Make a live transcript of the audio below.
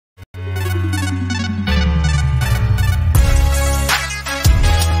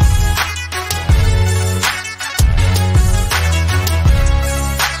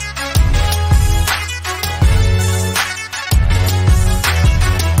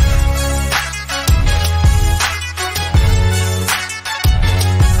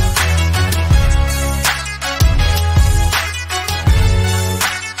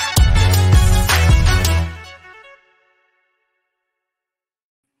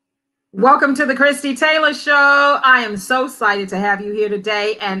Welcome to the Christie Taylor Show. I am so excited to have you here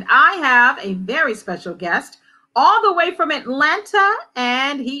today, and I have a very special guest all the way from Atlanta,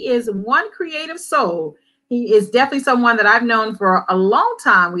 and he is one creative soul. He is definitely someone that I've known for a long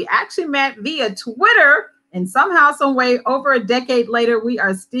time. We actually met via Twitter, and somehow, some way, over a decade later, we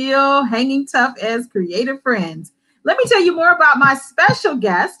are still hanging tough as creative friends. Let me tell you more about my special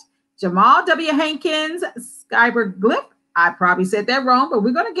guest, Jamal W. Hankins, Skyber Glyph. I probably said that wrong, but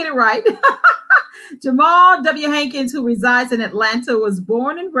we're going to get it right. Jamal W. Hankins, who resides in Atlanta, was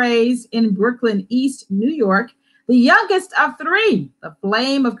born and raised in Brooklyn, East New York, the youngest of three. The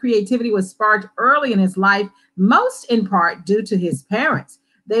flame of creativity was sparked early in his life, most in part due to his parents.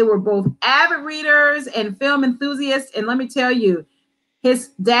 They were both avid readers and film enthusiasts. And let me tell you,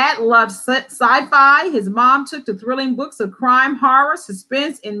 his dad loved sci-fi. His mom took to thrilling books of crime, horror,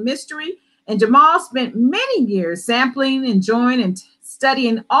 suspense, and mystery. And Jamal spent many years sampling, enjoying, and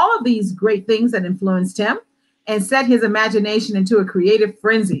studying all of these great things that influenced him and set his imagination into a creative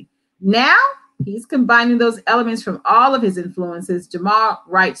frenzy. Now, he's combining those elements from all of his influences. Jamal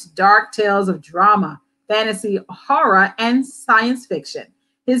writes dark tales of drama, fantasy, horror, and science fiction.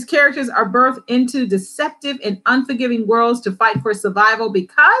 His characters are birthed into deceptive and unforgiving worlds to fight for survival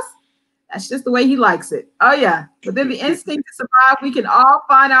because that's just the way he likes it. Oh, yeah. Within the instinct to survive, we can all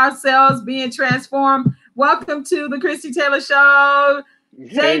find ourselves being transformed. Welcome to the Christie Taylor Show.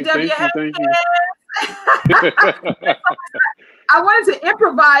 JW Thank you. I wanted to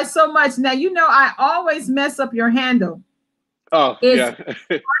improvise so much. Now, you know, I always mess up your handle. Oh, yeah.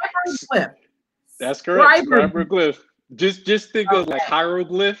 Glyph. That's correct. Scriber Glyph. Just think of like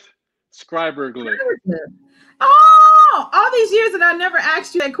hieroglyph, Scriber Glyph. Oh, all these years and I never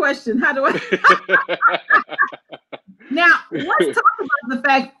asked you that question. How do I? Now, let's talk about the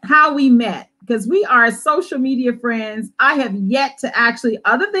fact how we met, because we are social media friends. I have yet to actually,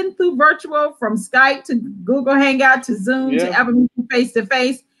 other than through virtual, from Skype to Google Hangout to Zoom to ever meet face to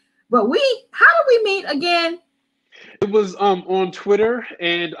face. But how did we meet again? It was on Twitter,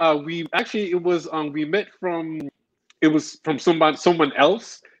 and we met from someone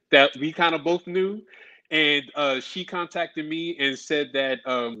else that we kind of both knew. And she contacted me and said that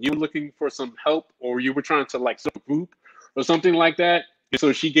you were looking for some help, or you were trying to like set up a group or something like that. And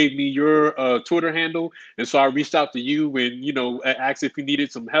so she gave me your Twitter handle. And so I reached out to you and, asked if you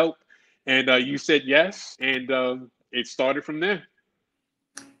needed some help. And you said yes. And it started from there.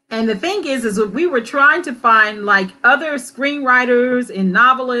 And the thing is we were trying to find like other screenwriters and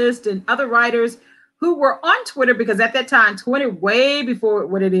novelists and other writers who were on Twitter, because at that time, Twitter, way before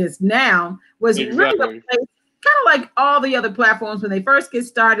what it is now, was really the place, kind of like all the other platforms when they first get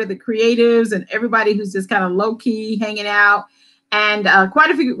started, the creatives and everybody who's just kind of low key hanging out. And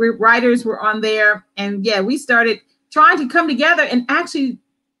quite a few writers were on there. And yeah, we started trying to come together. And actually,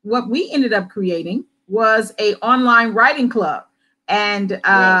 what we ended up creating was a online writing club. And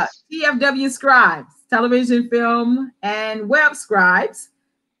TFW scribes, television, film, and web scribes.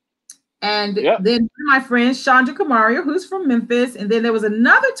 And then my friend, Chandra Kamaria, who's from Memphis. And then there was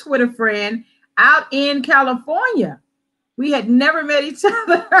another Twitter friend out in California. We had never met each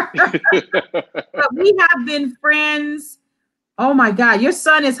other, but we have been friends. Oh my God. Your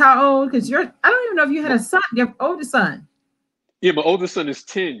son is how old? Because I don't even know if you had a son, your oldest son. Yeah, my oldest son is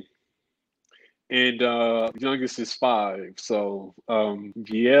 10. And youngest is 5. So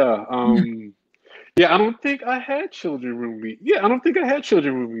yeah, I don't think I had children when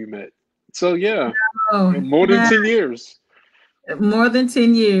we met. So yeah, more than 10 years. More than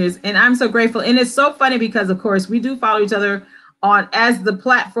 10 years. And I'm so grateful. And it's so funny because, of course, we do follow each other as the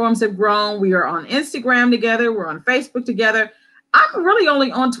platforms have grown. We are on Instagram together. We're on Facebook together. I'm really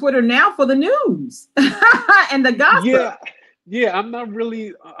only on Twitter now for the news and the gossip. Yeah, I'm not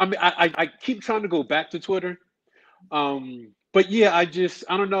really. I mean, I keep trying to go back to Twitter. But yeah, I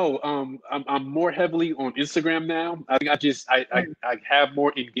don't know. I'm more heavily on Instagram now. I think I have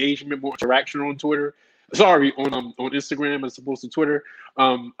more engagement, more interaction on Twitter. Sorry, on Instagram as opposed to Twitter.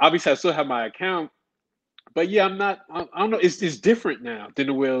 Obviously I still have my account, but yeah, I don't know. It's different now than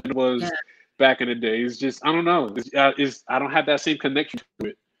it was back in the day. It's just, I don't know. I don't have that same connection to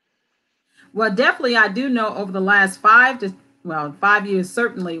it. Well, definitely, I do know over the last 5 years,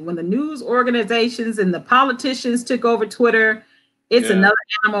 certainly, when the news organizations and the politicians took over Twitter, it's another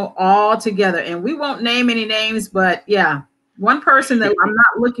animal altogether. And we won't name any names, but yeah, one person that I'm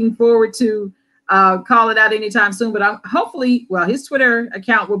not looking forward to call it out anytime soon, but hopefully, his Twitter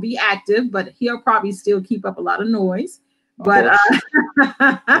account will be active, but he'll probably still keep up a lot of noise. But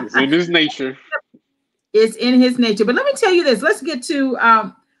it's in his nature. It's in his nature. But let me tell you this. Let's get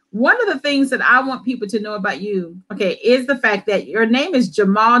to one of the things that I want people to know about you, okay, is the fact that your name is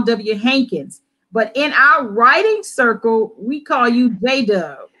Jamal W. Hankins, but in our writing circle, we call you J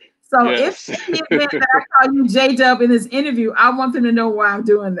Dub. So if Yes. in the event that I call you J Dub in this interview, I want them to know why I'm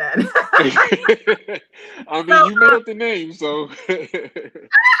doing that. I mean, So you made up the name, so.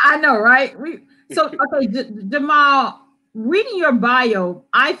 I know, right? Okay, Jamal, reading your bio,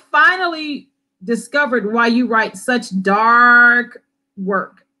 I finally discovered why you write such dark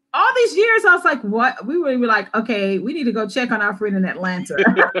work. All these years, I was like, what? We were like, okay, we need to go check on our friend in Atlanta.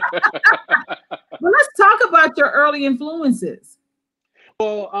 But let's talk about your early influences.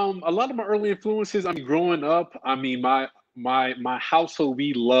 Well, a lot of my early influences. I mean, growing up, I mean, my household,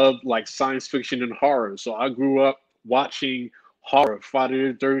 we loved like science fiction and horror. So I grew up watching horror,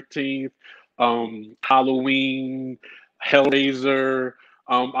 Friday the 13th, Halloween, Hellraiser.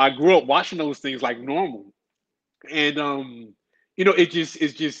 I grew up watching those things like normal, and it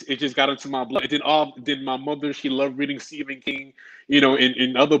just got into my blood. Then my mother, she loved reading Stephen King,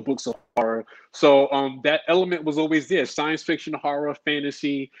 and other books of horror. So that element was always there: science fiction, horror,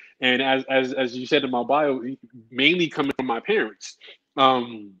 fantasy, and as you said in my bio, mainly coming from my parents.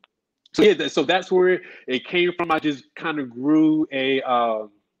 So yeah, so that's where it came from. I just kind of grew an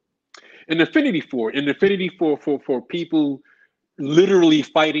affinity for people literally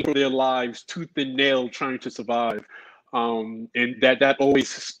fighting for their lives, tooth and nail, trying to survive. And that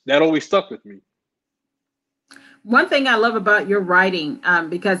always stuck with me. One thing I love about your writing,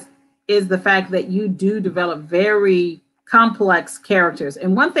 because is the fact that you do develop very complex characters.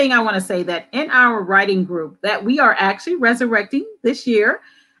 And one thing I want to say that in our writing group that we are actually resurrecting this year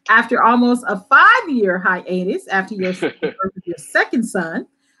after almost a 5-year hiatus after your birth of your second son.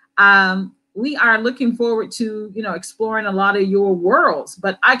 We are looking forward to exploring a lot of your worlds.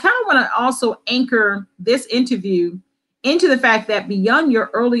 But I kind of want to also anchor this interview into the fact that beyond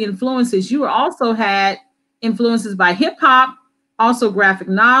your early influences, you also had influences by hip hop, also graphic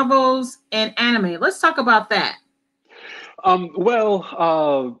novels and anime. Let's talk about that.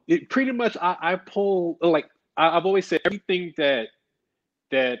 It pretty much I pull like I've always said everything that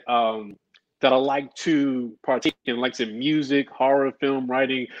I like to partake in, like I said, music, horror, film,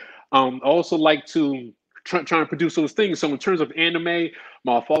 writing. I also like to try and produce those things. So in terms of anime,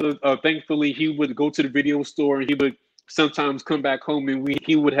 my father, thankfully, he would go to the video store and he would sometimes come back home and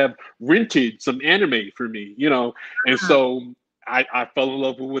he would have rented some anime for me, and so I fell in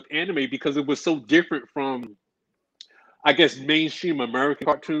love with anime because it was so different from, I guess, mainstream American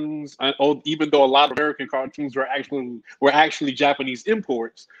cartoons. Even though a lot of American cartoons were actually Japanese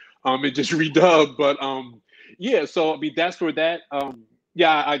imports, it just redubbed. But yeah. So I mean, that's where that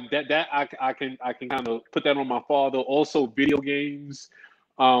yeah, I can kind of put that on my father. Also, video games,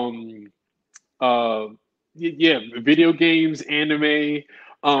 um, yeah, video games, anime. It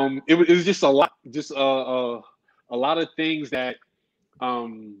was just a lot, just a lot of things that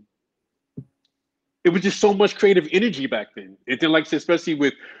um it was just so much creative energy back then. And then, like I said, especially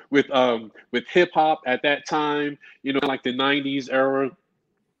with hip hop at that time, like the '90s era.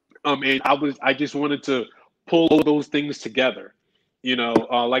 And I just wanted to pull all those things together.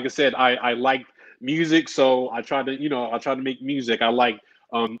 Like I said, I like music, so I try to make music. I like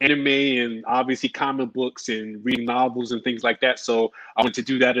anime and obviously comic books and reading novels and things like that. So I want to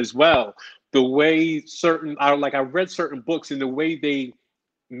do that as well. The way I read certain books and the way they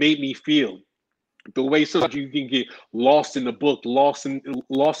made me feel, the way sometimes you can get lost in the book, lost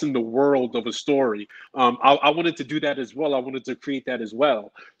in the world of a story. I wanted to do that as well. I wanted to create that as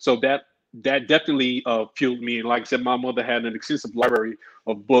well. So that definitely fueled me. And like I said, my mother had an extensive library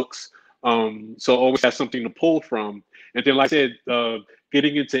of books, so I always had something to pull from. And then, like I said,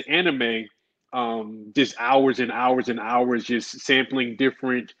 getting into anime, just hours and hours and hours, just sampling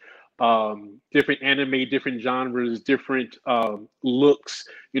different anime, different genres, different looks.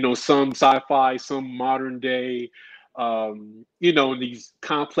 Some sci-fi, some modern day. These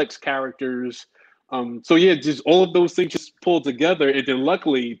complex characters. So yeah, just all of those things just pulled together, and then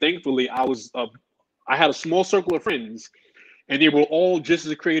luckily, thankfully, I had a small circle of friends, and they were all just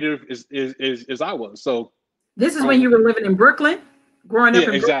as creative as I was. So This is when um, you were living in Brooklyn, growing yeah, up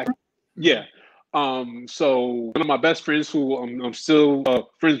in exactly. Brooklyn. Yeah. So one of my best friends, who I'm still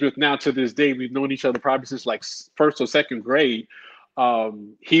friends with now to this day, we've known each other probably since like first or second grade.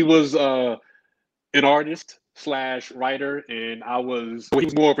 He was an artist slash writer, and he was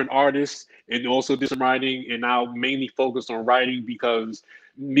more of an artist and also did some writing, and now mainly focused on writing because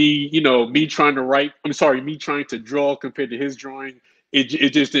me trying to write, me trying to draw compared to his drawing, it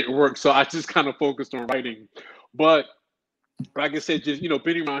just didn't work. So I just kind of focused on writing. But like I said, just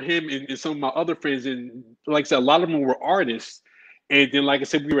being around him and some of my other friends, and like I said, a lot of them were artists, And then, like I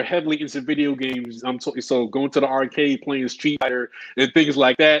said, we were heavily into video games. So going to the arcade, playing Street Fighter and things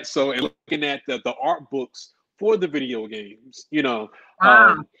like that. So, and looking at the art books for the video games,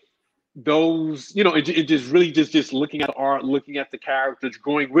 Wow. those, it just really just looking at the art, looking at the characters,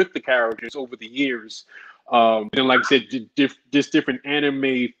 growing with the characters over the years. And like I said, just different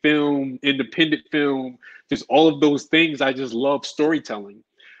anime, film, independent film, just all of those things. I just love storytelling.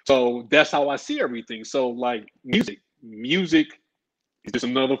 So that's how I see everything. So like music is just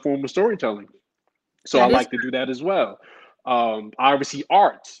another form of storytelling. So I That is like to do that as well. Obviously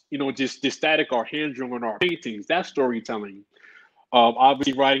art, just static art, hand drawn art, paintings, that's storytelling.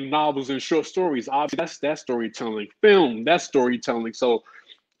 Obviously writing novels and short stories, obviously that's storytelling. Film, that's storytelling. So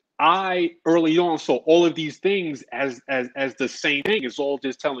I early on saw all of these things as the same thing. It's all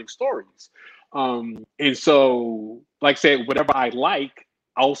just telling stories. And so, like I said, whatever I like,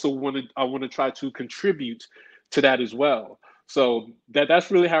 I want to try to contribute to that as well. So that's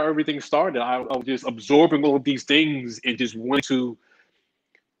really how everything started. I was just absorbing all of these things and just wanting to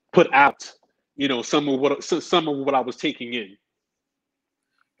put out, some of what I was taking in.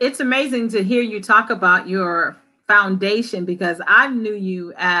 it's amazing to hear you talk about your foundation, because I knew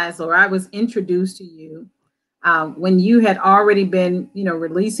you as, or I was introduced to you when you had already been,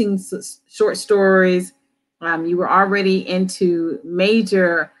 releasing short stories. You were already into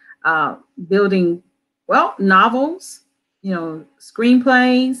major building, well, novels,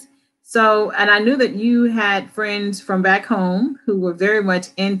 screenplays. So, and I knew that you had friends from back home who were very much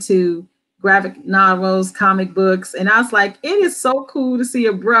into graphic novels, comic books. And I was like, it is so cool to see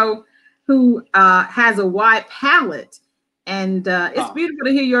a bro who has a wide palette. And it's beautiful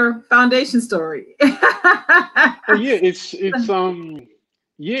to hear your foundation story. Oh yeah, it's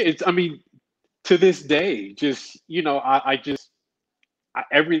I mean, to this day, just I just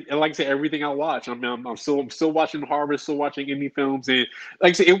like I said, everything I watch. I mean, I'm still watching horror, still watching indie films, and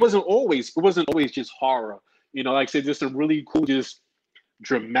like I said, it wasn't always just horror. Like I said, just some really cool, just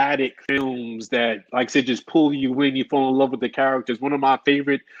dramatic films that, like I said, just pull you in. You fall in love with the characters. One of my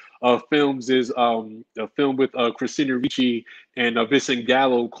favorite films is a film with Christina Ricci and Vincent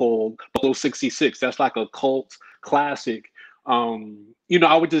Gallo called Below 66. That's like a cult classic. I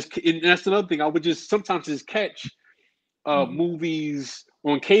would just, and that's another thing. I would just sometimes just catch movies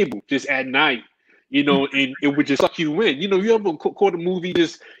on cable just at night, and it would just suck you in. You ever caught a movie,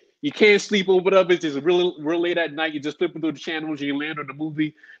 just you can't sleep or whatever, it's just real late at night, you just flipping through the channels, you land on the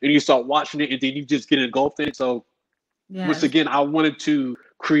movie and you start watching it and then you just get engulfed in it. So once Yes. again, I wanted to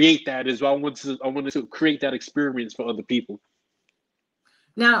create that as well. I wanted to create that experience for other people.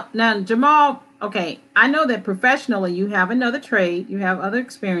 Now, Jamal, okay, I know that professionally you have another trade, you have other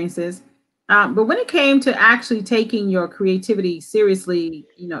experiences, but when it came to actually taking your creativity seriously,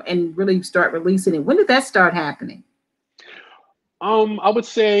 and really start releasing it, when did that start happening? I would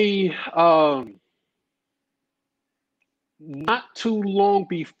say not too long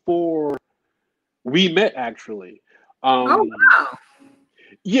before we met, actually. Oh, um wow.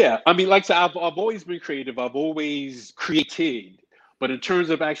 Yeah, I mean, like I said, I've always been creative. I've always created, but in terms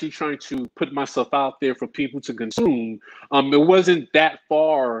of actually trying to put myself out there for people to consume, it wasn't that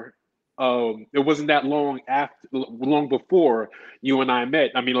far. It wasn't that long before you and I met.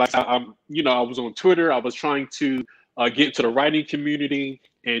 I mean, like I was on Twitter. I was trying to get into the writing community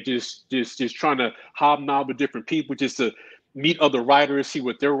and just trying to hobnob with different people, just to meet other writers, see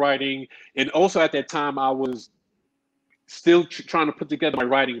what they're writing, and also at that time I was still trying to put together my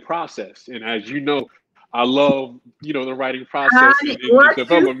writing process. And as you know, I love, the writing process Honey, and what you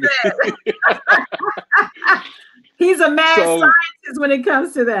development. said. He's a mad So scientist when it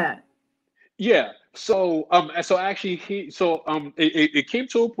comes to that. yeah. So actually it came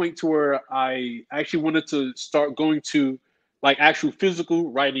to a point to where I actually wanted to start going to like actual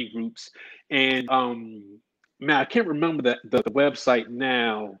physical writing groups. And man, I can't remember the website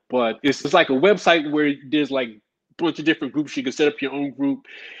now, but it's like a website where there's like a bunch of different groups. You can set up your own group.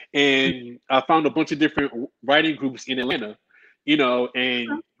 And I found a bunch of different writing groups in Atlanta,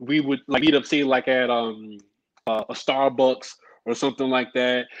 and we would like meet up, say like at a Starbucks or something like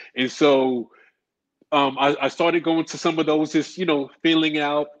that. And so I started going to some of those, just feeling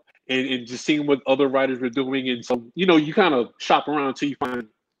out and just seeing what other writers were doing. And so you kind of shop around until you find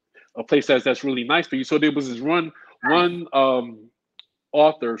a place that's really nice for you. So there was this Right. one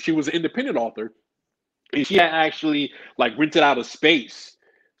author. She was an independent author, and she had actually like rented out a space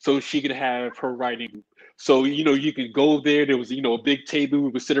so she could have her writing. So you could go there. There was a big table. We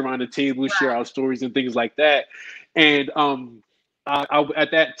would sit around the table, share our stories and things like that. And at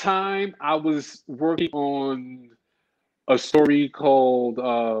that time I was working on a story called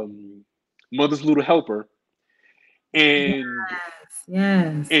Mother's Little Helper. And Yes.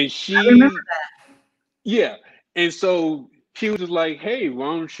 Yes. And I remember she, yeah. And so she was just like, hey, why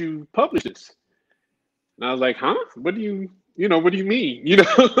don't you publish this? And I was like, huh? What do what do you mean?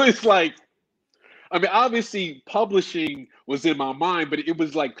 It's like, I mean, obviously publishing was in my mind, but it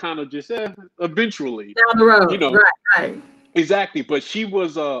was like kind of just eventually, down the you road. know, Right, right. exactly. But she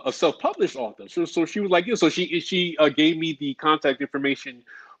was a self-published author. So she was like, yeah, so she gave me the contact information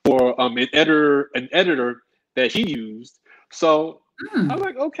for an editor that she used. So I was Hmm.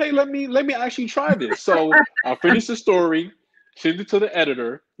 like, okay, let me actually try this. So I finished the story, send it to the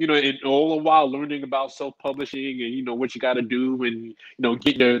editor, and all the while learning about self-publishing and what you got to do, and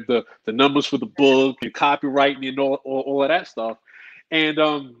getting the numbers for the book and copywriting and all of that stuff. And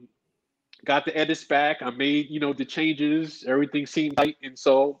got the edits back. I made the changes. Everything seemed right, and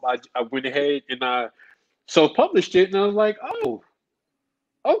so I went ahead and I self-published it, and I was like, oh,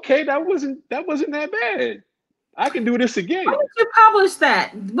 okay, that wasn't that bad. I can do this When again. did you publish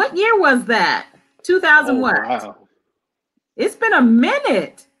that? What year was that? 2000 Oh what? wow. It's been a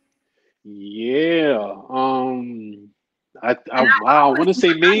minute. Yeah. I And I wow. I always want to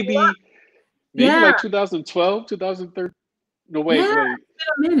say when I look, maybe yeah, like 2012, 2013. No, wait, yeah, wait. it's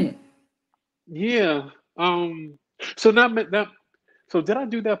been a minute. Yeah. So not that. So did I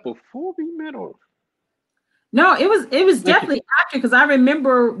do that before we met or? No, it was Okay. definitely after because I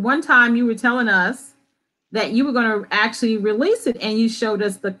remember one time you were telling us that you were going to actually release it and you showed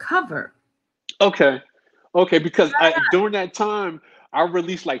us the cover. Okay. Okay. Because during that time I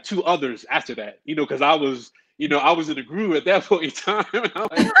released like two others after that. Because I was in a groove at that point in time. And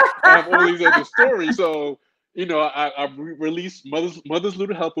I have all these other stories. So I released Mother's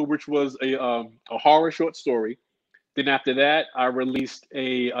Little Helper, which was a horror short story. Then after that, I released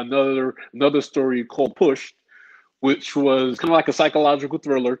another story called Push, which was kind of like a psychological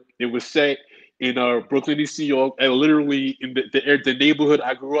thriller. It was set in Brooklyn, New York, and literally in the neighborhood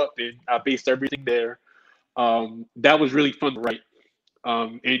I grew up in. I based everything there. That was really fun to write.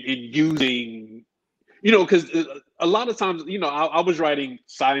 And using, because a lot of times, I was writing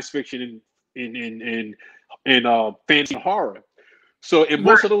science fiction and fantasy and horror. So in Right.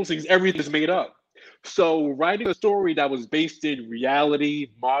 most of those things, everything is made up. So writing a story that was based in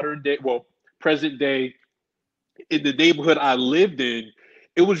reality, modern day, well, present day, in the neighborhood I lived in,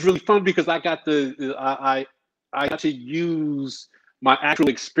 it was really fun because I got to use my actual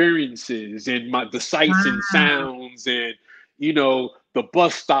experiences and the sights and Wow. sounds and the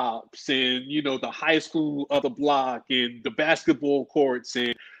bus stops and the high school of the block and the basketball courts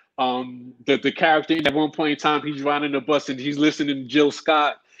and the character at one point in time he's riding a bus and he's listening to Jill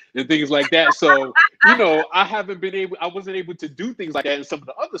Scott and things like that. So I wasn't able to do things like that in some of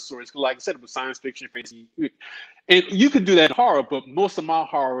the other stories. 'Cause like I said, it was science fiction, fantasy, and you could do that in horror, but most of my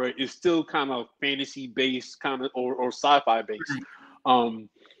horror is still kind of fantasy based, kind of or sci-fi based. Right. Um,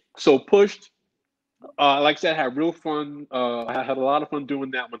 so pushed. Like I said, I had real fun. I had a lot of fun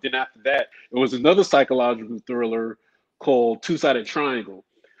doing that one. Then after that, it was another psychological thriller called Two Sided Triangle.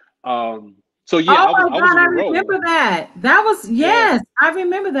 So yeah, Oh I was my I was God, on I a roll. remember that. That was, Yeah. yes, I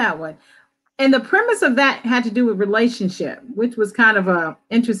remember that one. And the premise of that had to do with relationship, which was kind of a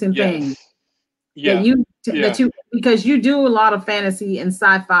interesting thing Yes. that Yeah. you that Yeah. you because you do a lot of fantasy and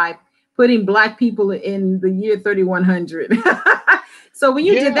sci-fi, putting black people in the year 3100. So when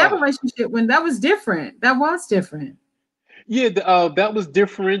you did that Yeah. relationship, when that was different, that was different. Yeah. That was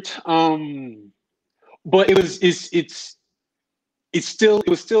different. But it was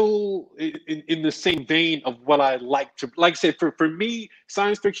still in the same vein of what I like to, like I said, for me,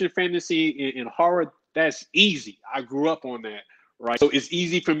 science fiction, fantasy, and horror, that's easy. I grew up on that, right? So it's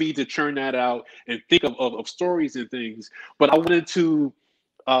easy for me to churn that out and think of stories and things. But I wanted to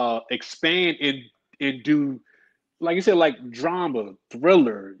expand and do, like you said, like drama,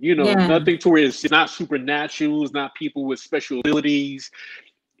 thriller, Yeah. nothing to where it's not supernatural, it's not people with special abilities,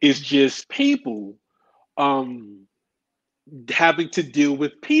 it's just people. Um, Having to deal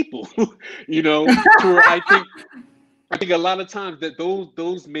with people, to where I think a lot of times that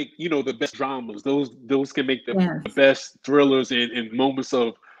those make the best dramas. Those can make the Yes. best thrillers and moments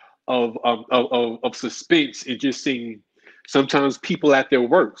of suspense and just seeing sometimes people at their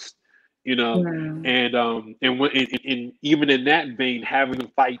worst, you know, Yeah. and even in that vein, having to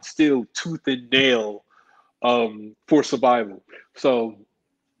fight still tooth and nail for survival. So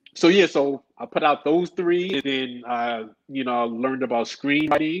so I put out those three, and then I learned about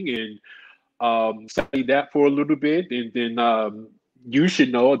screenwriting and studied that for a little bit, and then you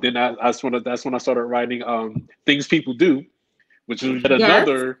should know. Then that's when I started writing things people do, which is yet Yes.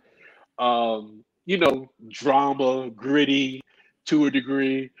 another drama, gritty to a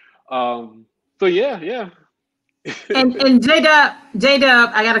degree. So yeah, yeah. And J Dub,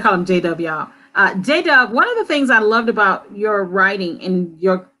 I gotta call him J Dub, y'all. J Dub, one of the things I loved about your writing and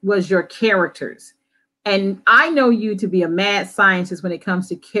your characters. And I know you to be a mad scientist when it comes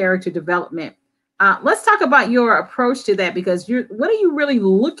to character development. Let's talk about your approach to that, because what are you really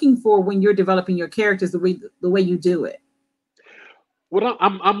looking for when you're developing your characters the way you do it? What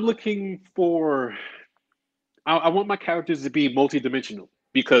I'm looking for, I want my characters to be multidimensional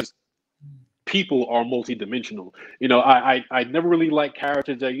because people are multidimensional. I never really like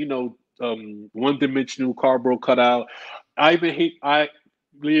characters that one dimensional, cardboard cutout. I even hate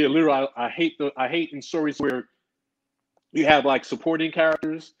literally I hate in stories where you have like supporting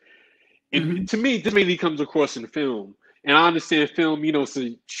characters. And to me, this mainly comes across in film. And I understand film, it's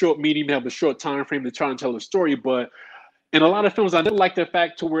a short medium, have a short time frame to try and tell a story. But in a lot of films, I never like the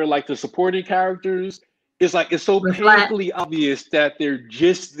fact to where like the supporting characters, it's so Reflect painfully obvious that they're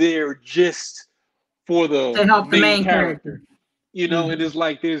just there just for the to help the main main character. character. And it's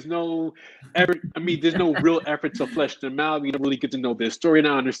like there's no effort. I mean, there's no real effort to flesh them out. You don't really get to know their story. And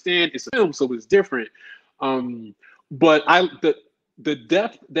I understand it's a film, so it's different. But the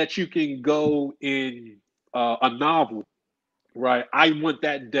depth that you can go in a novel, right? I want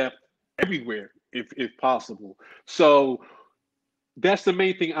that depth everywhere, if possible. So that's the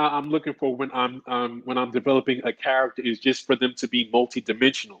main thing I'm looking for when I'm developing a character, is just for them to be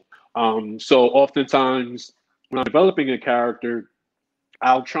multidimensional. So oftentimes when I'm developing a character,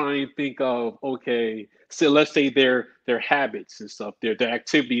 I'll try and think of, okay, so let's say their habits and stuff, their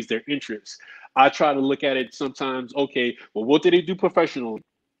activities, their interests. I try to look at it sometimes, okay, well, what do they do professionally,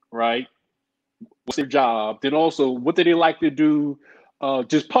 right? What's their job? Then also, what do they like to do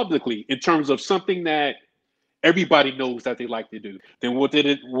just publicly in terms of something that everybody knows that they like to do? Then what do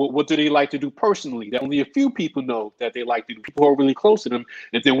they like to do personally that only a few people know that they like to do, people who are really close to them?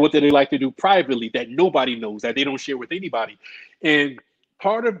 And then what do they like to do privately that nobody knows, that they don't share with anybody? And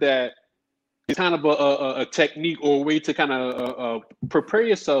part of that is kind of a technique or a way to kind of prepare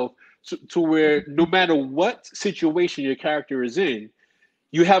yourself to where no matter what situation your character is in,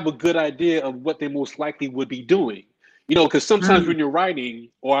 you have a good idea of what they most likely would be doing. Because sometimes when you're writing,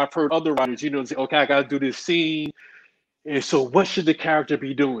 or I've heard other writers, say, okay, I got to do this scene. And so what should the character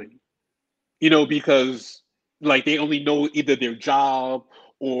be doing? Because like they only know either their job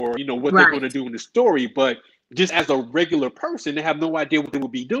or, what they're going to do in the story. But just as a regular person, they have no idea what they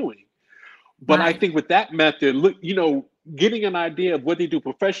would be doing. But I think with that method, look, getting an idea of what they do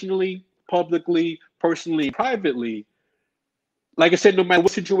professionally, publicly, personally, privately, like I said, no matter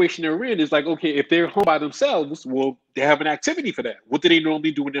what situation they're in, it's like, okay, if they're home by themselves, well, they have an activity for that. What do they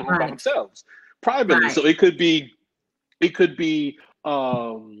normally do when they're home by themselves? Privately. So it could be, everybody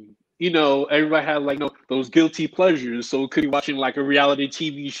had like those guilty pleasures. So it could be watching like a reality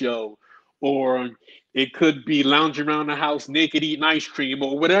TV show, or it could be lounging around the house naked, eating ice cream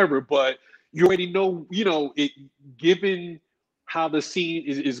or whatever. But you already know, it given how the scene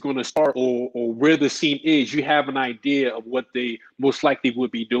is going to start, or where the scene is, you have an idea of what they most likely would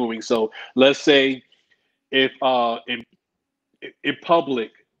be doing. So let's say if in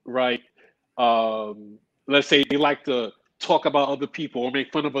public, right? Let's say they like to talk about other people or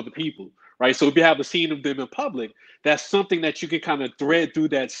make fun of other people, right? So if you have a scene of them in public, that's something that you can kind of thread through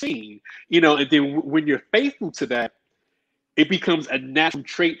that scene, and then when you're faithful to that, it becomes a natural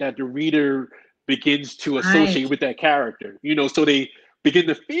trait that the reader begins to associate with that character, so they begin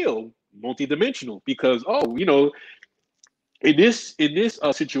to feel multidimensional because, in this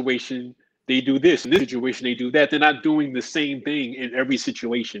situation, they do this. In this situation, they do that. They're not doing the same thing in every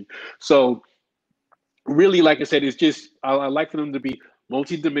situation. So really, like I said, it's just, I like for them to be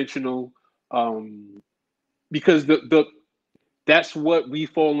multidimensional, because that's what we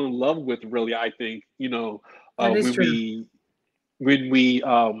fall in love with, really, I think, when we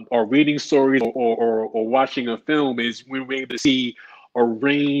are reading stories or watching a film, is when we're able to see a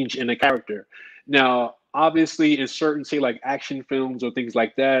range in a character. Now, obviously, in certain, say, like action films or things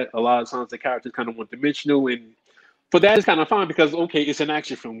like that, a lot of times the characters kind of one-dimensional, and for that, it's kind of fine because, okay, it's an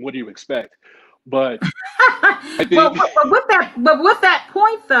action film. What do you expect? But I think, but with that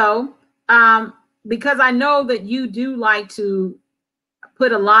point though, because I know that you do like to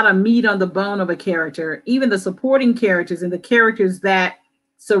put a lot of meat on the bone of a character, even the supporting characters and the characters that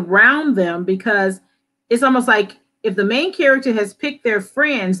surround them, because it's almost like if the main character has picked their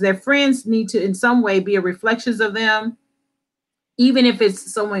friends need to in some way be a reflections of them, even if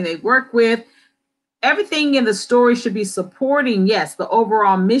it's someone they work with. Everything in the story should be supporting, yes, the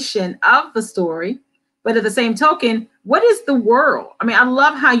overall mission of the story. But at the same token, what is the world? I mean, I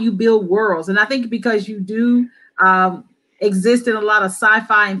love how you build worlds. And I think because you do exist in a lot of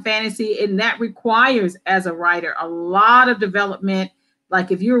sci-fi and fantasy, and that requires, as a writer, a lot of development.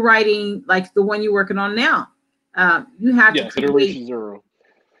 Like if you're writing like the one you're working on now, you have to Yes, create iteration zero.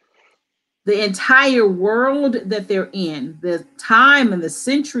 the entire world that they're in, the time and the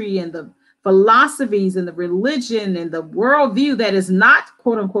century and the philosophies and the religion and the worldview that is not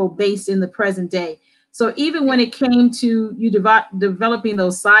quote unquote based in the present day. So even when Yeah. it came to you developing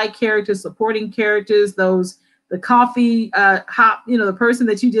those side characters, supporting characters, those the coffee hop, the person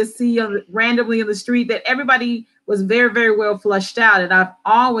that you just see randomly in the street, that everybody was very, very well flushed out. And I've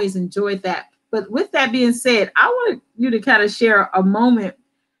always enjoyed that. But with that being said, I want you to kind of share a moment,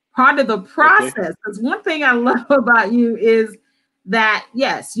 part of the Okay. process. Because one thing I love about you is that,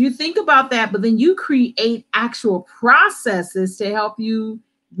 yes, you think about that, but then you create actual processes to help you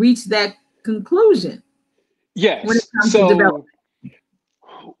reach that conclusion when it Yes. comes to development.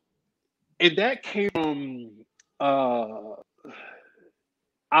 So, and that came from uh,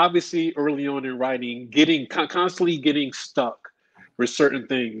 obviously early on in writing, constantly getting stuck with certain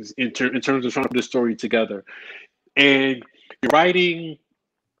things in terms of trying to put a story together. And you're writing,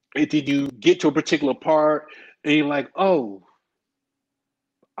 and then you get to a particular part, and you're like, oh,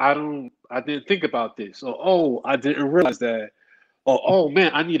 I didn't think about this, or oh, I didn't realize that, or oh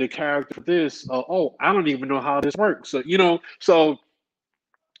man, I need a character for this, or oh, I don't even know how this works. So so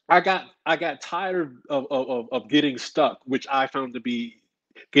I got tired of getting stuck, which I found to be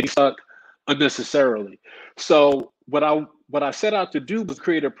getting stuck unnecessarily. So what I set out to do was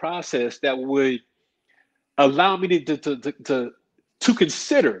create a process that would allow me to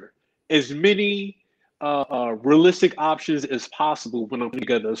consider as many realistic options as possible when I'm putting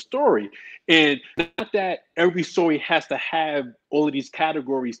together a story. And not that every story has to have all of these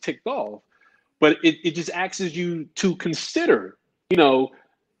categories ticked off, but it just asks you to consider, you know,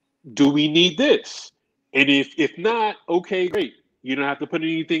 do we need this? And if not, okay, great. You don't have to put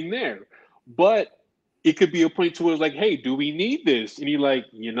anything there. But it could be a point to where it's like, hey, do we need this? And you're like,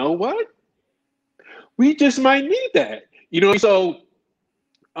 you know what? We just might need that. So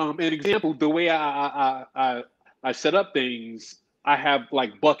an example, the way I set up things, I have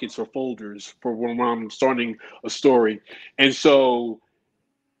like buckets or folders for when I'm starting a story. And so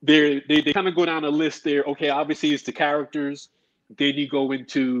they kind of go down a list there. Okay, obviously it's the characters. Then you go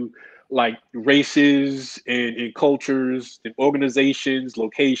into like races and cultures and organizations,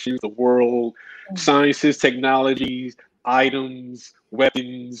 locations, the world, sciences, technologies, items,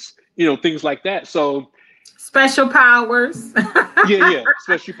 weapons, things like that. So Special powers. yeah,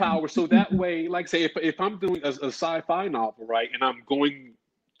 special power. So that way, like say, if I'm doing a sci-fi novel, right, and I'm going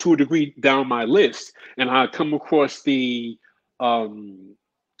to a degree down my list, and I come across um,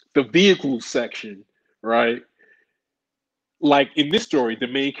 the vehicles section, right? Like in this story, the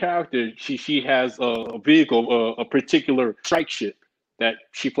main character, she has a vehicle, a particular strike ship that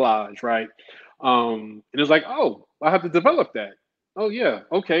she flies, right? And it's like, oh, I have to develop that. Oh yeah,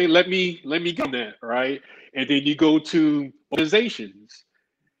 okay, let me get on that, right? And then you go to organizations,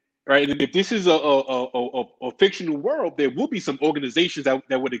 right? And if this is a fictional world, there will be some organizations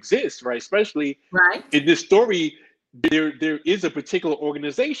that would exist, right? Especially Right. in this story, there is a particular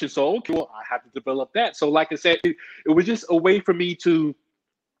organization. So okay, well, I have to develop that. So like I said, it was just a way for me to,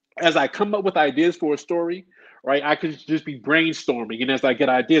 as I come up with ideas for a story, right? I could just be brainstorming, and as I get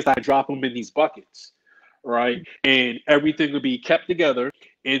ideas, I drop them in these buckets, right? And everything will be kept together.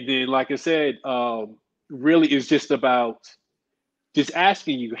 And then, like I said, really is just about just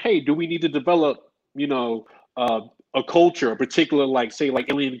asking you, hey, do we need to develop, you know, uh, a culture, a particular, like, say, like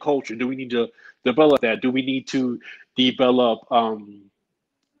alien culture? Do we need to develop that? Do we need to develop,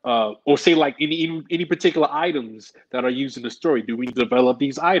 or say, like any particular items that are used in the story? Do we develop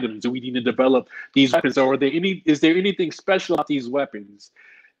these items? Do we need to develop these weapons? Or is there anything special about these weapons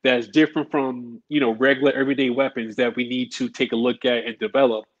that's different from, regular everyday weapons that we need to take a look at and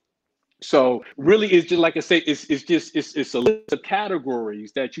develop? So really, it's just like I say, it's a list of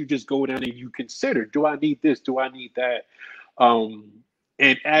categories that you just go down and you consider. Do I need this? Do I need that? Um,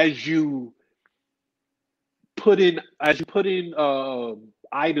 and as you put in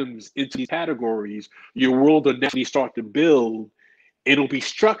items into these categories, your world will naturally start to build. It'll be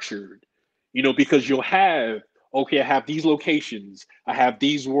structured, because you'll have, okay, I have these locations, I have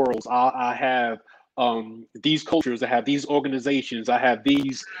these worlds, I have these cultures, I have these organizations, I have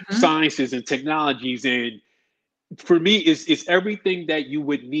these Mhm. sciences and technologies, and for me, it's everything that you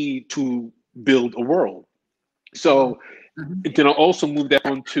would need to build a world. So Mhm. then I'll also move that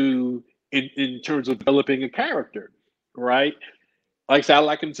on to in terms of developing a character, right? Like I said, I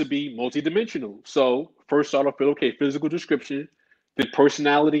like them to be multidimensional. So first start off with, okay, physical description, then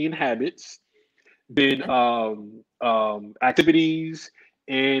personality and habits, then activities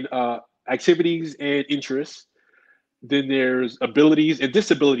and interests. Then there's abilities and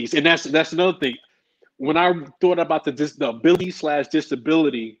disabilities, and that's another thing. When I thought about the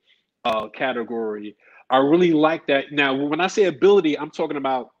ability/disability category, I really like that. Now, when I say ability, I'm talking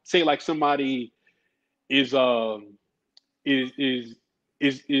about, say, like somebody is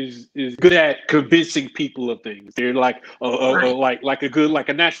is good at convincing people of things. They're like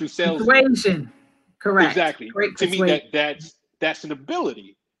a natural salesman. Persuasion. Correct. Exactly. Great To me, persuasion. that's an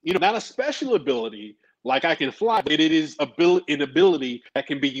ability. Not a special ability like I can fly, but it is an ability that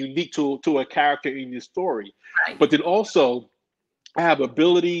can be unique to a character in your story. Right. But then also, I have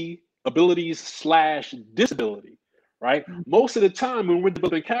abilities/disability. Right. Most of the time when we're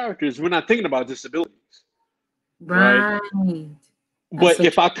developing characters, we're not thinking about disabilities. Right. But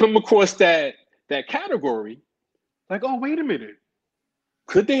if I come across that category, like, oh, wait a minute,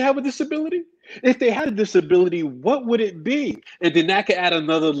 could they have a disability? If they had a disability, what would it be? And then that could add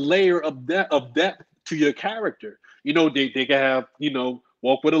another layer of depth to your character. They could have,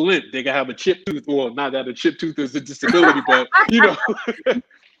 walk with a limp. They could have a chipped tooth, or not that a chipped tooth is a disability, but they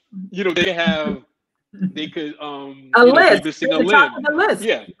could a list. be missing a limb. List.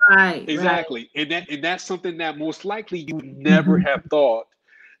 Yeah, right, exactly. Right. And that's something that most likely you would never have thought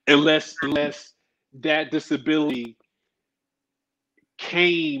unless that disability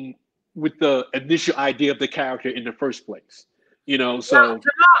came with the initial idea of the character in the first place. So Jamal,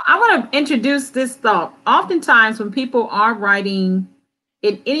 I want to introduce this thought. Oftentimes when people are writing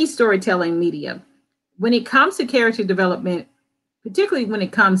in any storytelling medium, when it comes to character development, particularly when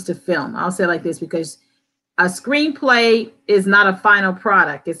it comes to film, I'll say it like this, because a screenplay is not a final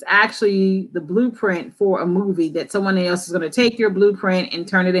product. It's actually the blueprint for a movie that someone else is going to take your blueprint and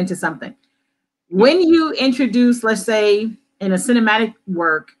turn it into something. When you introduce, let's say, in a cinematic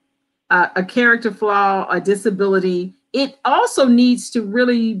work, a character flaw, a disability, it also needs to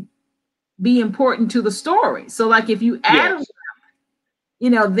really be important to the story. So like if you add,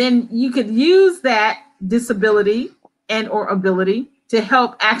 then you could use that disability and or ability to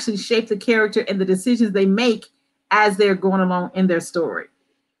help actually shape the character and the decisions they make as they're going along in their story.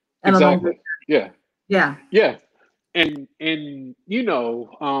 And exactly. Yeah. And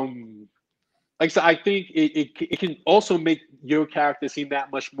like I said, I think it can also make your character seem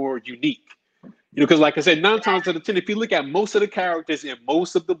that much more unique. Because like I said, 9 times out of 10, if you look at most of the characters in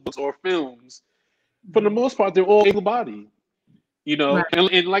most of the books or films, for the most part, they're all able-bodied. Right.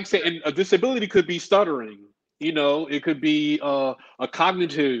 And like I said, and a disability could be stuttering. It could be a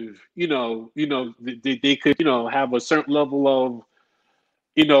cognitive. They could have a certain level of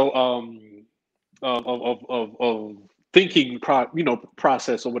thinking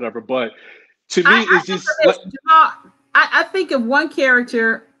process or whatever. But to me, it's just like, I think of one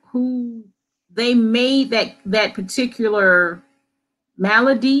character who they made that particular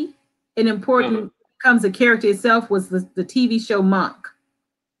malady an important becomes a character itself was the TV show Monk.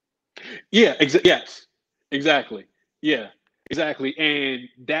 Yeah. Yes. Exactly. Yeah. Exactly. And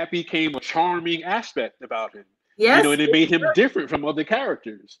that became a charming aspect about him. Yes. And it made him different from other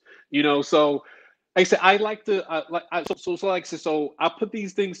characters. So. Like I said, I like to so I put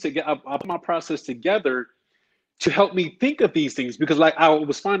these things together. I put my process together to help me think of these things, because like I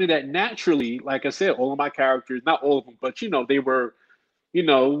was finding that naturally, like I said, all of my characters, not all of them, but they were,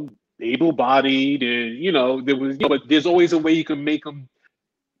 able-bodied, and there was, but there's always a way you can make them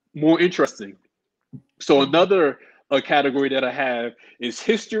more interesting. So another category that I have is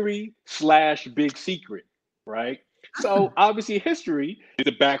history/big secret, right? So obviously history is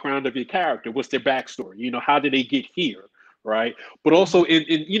the background of your character. What's their backstory? How did they get here? Right. But also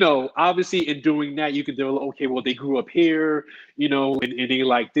in obviously in doing that, you can do, okay, well, they grew up here, and they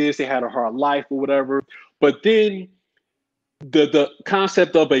like this, they had a hard life or whatever. But then the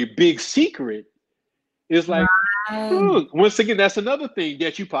concept of a big secret is like, once again, that's another thing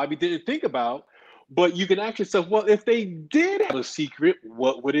that you probably didn't think about. But you can ask yourself, well, if they did have a secret,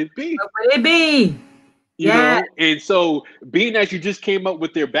 what would it be? What would it be? And so being that you just came up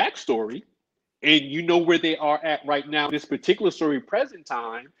with their backstory and where they are at right now in this particular story, present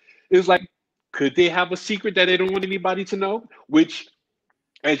time, is like, could they have a secret that they don't want anybody to know? Which,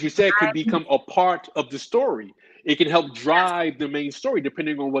 as you said, could become a part of the story. It can help drive the main story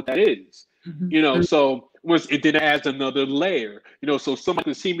depending on what that is. So once it then adds another layer, so someone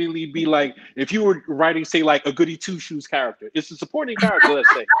could seemingly be like, if you were writing, say, like a Goody Two-Shoes character, it's a supporting character,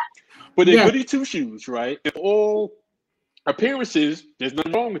 let's say. But in Goody Two-Shoes, right? If all appearances, there's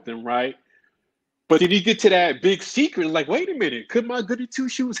nothing wrong with them, right? But then you get to that big secret, like, wait a minute, could my Goody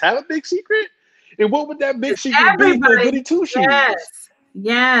Two-Shoes have a big secret? And what would that big secret be for Goody Two-Shoes? Yes.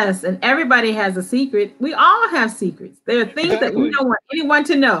 Yes, and everybody has a secret. We all have secrets. There are things that we Exactly. don't want anyone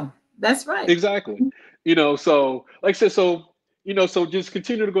to know. That's right. Exactly. So like I said, so just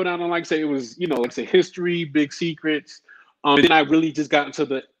continue to go down and like I say, it was, like I say, history, big secrets. And then I really just got into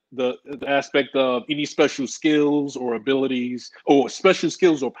the aspect of any special skills or abilities or special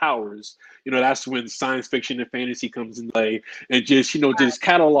skills or powers. That's when science fiction and fantasy comes into play, and just, just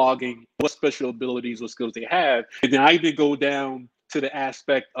cataloging what special abilities or skills they have. And then I even go down to the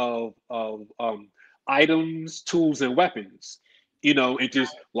aspect of items, tools, and weapons, and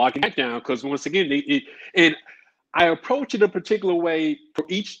just locking that down. Because once again, and I approach it a particular way for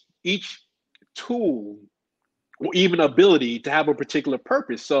each tool or even ability to have a particular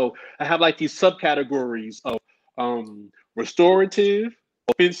purpose. So I have like these subcategories of restorative,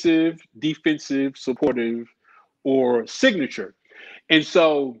 offensive, defensive, supportive, or signature. And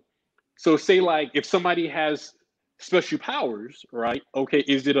so say like if somebody has special powers, right? Okay,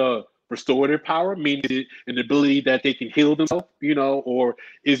 is it a restorative power, meaning is it an ability that they can heal themselves, or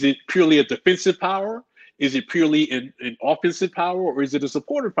is it purely a defensive power? Is it purely an offensive power, or is it a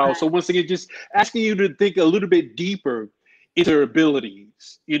supportive power? So once again, just asking you to think a little bit deeper into their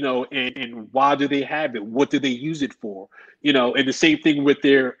abilities, and why do they have it? What do they use it for? And the same thing with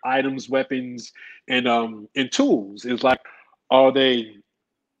their items, weapons, and tools. Is like, are they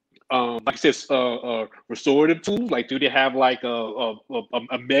like I said, restorative tools? Like, do they have like a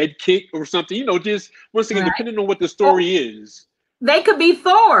med kit or something? Just once again, Right. depending on what the story is. They could be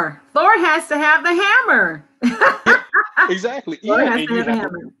Thor. Thor has to have the hammer. Exactly. Thor Yeah, has and to have the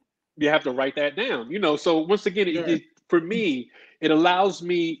hammer. you have to write that down. So once again, Yeah. for me, it allows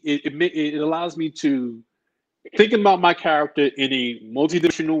me it allows me to think about my character in a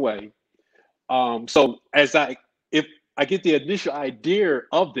multidimensional way. So if I get the initial idea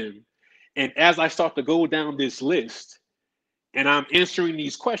of them, and as I start to go down this list, and I'm answering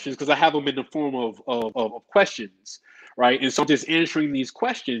these questions because I have them in the form of questions, right? And so I'm just answering these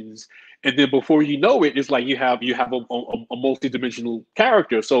questions, and then before you know it, it's like you have a multi-dimensional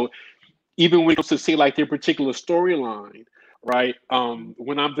character. So even when it comes to say like their particular storyline, right?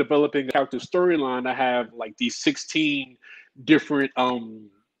 When I'm developing a character storyline, I have like these 16 different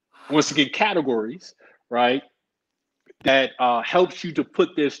once again categories, right? That helps you to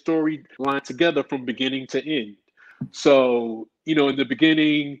put their storyline together from beginning to end. So, in the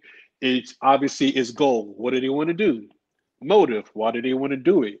beginning, it's obviously its goal. What do they want to do? Motive. Why do they want to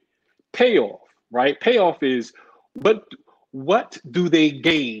do it? Payoff, right? Payoff is what do they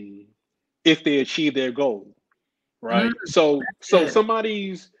gain if they achieve their goal, right? So Good.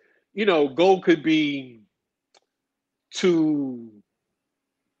 somebody's, goal could be to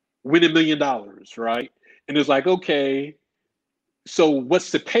win $1 million, right? And it's like, okay, so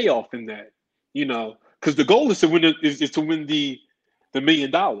what's the payoff in that? Because the goal is to win is to win the $1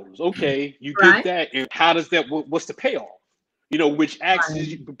 million. Okay, you get Right. that, and how does that? What's the payoff? Which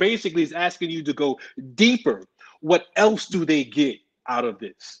basically is asking you to go deeper. What else do they get out of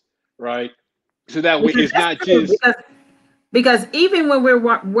this, right? So that way, Because it's that's not true, just because even when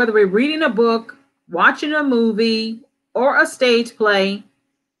whether we're reading a book, watching a movie, or a stage play,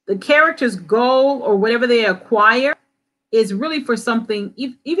 the character's goal or whatever they acquire is really for something,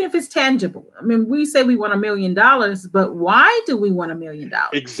 even if it's tangible. I mean, we say we want $1 million, but why do we want $1 million?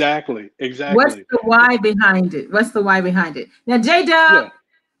 exactly. What's the why behind it? What's the why behind it? Now,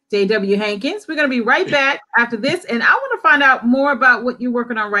 JW Hankins, we're going to be right back after this, and I want to find out more about what you're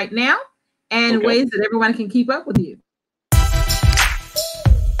working on right now and ways that everyone can keep up with you.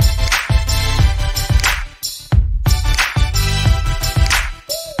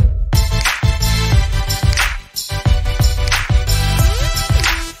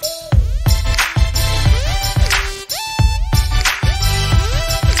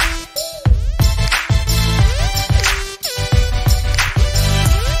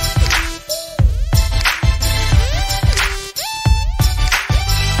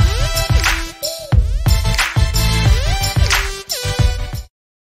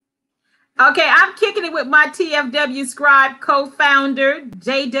 Okay, I'm kicking it with my TFW Scribe co-founder,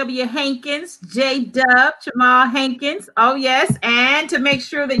 JW Hankins, J-Dub, Jamal Hankins. Oh, yes. And to make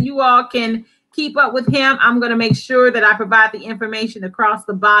sure that you all can keep up with him, I'm going to make sure that I provide the information across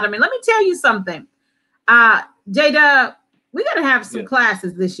the bottom. And let me tell you something. J-Dub, we're going to have some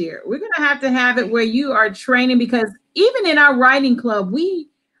classes this year. We're going to have it where you are training, because even in our writing club, we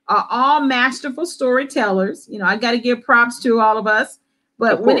are all masterful storytellers. I got to give props to all of us.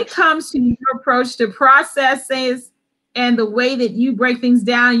 But when it comes to your approach to processes and the way that you break things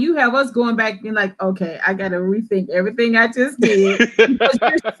down, you have us going back and like, okay, I got to rethink everything I just did, because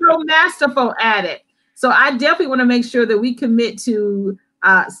you're so masterful at it. So I definitely want to make sure that we commit to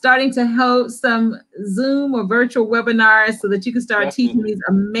starting to host some Zoom or virtual webinars so that you can start teaching these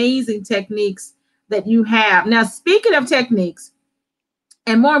amazing techniques that you have. Now, speaking of techniques,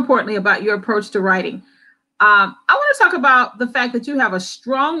 and more importantly about your approach to writing, I want to talk about the fact that you have a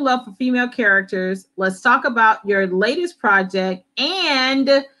strong love for female characters. Let's talk about your latest project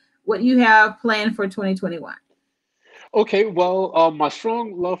and what you have planned for 2021. Okay, well, my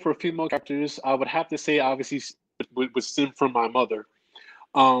strong love for female characters, I would have to say, obviously, would stem from my mother.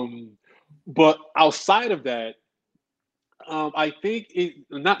 But outside of that, I think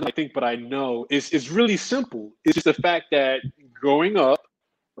not I think, but I know it's really simple. It's just the fact that growing up,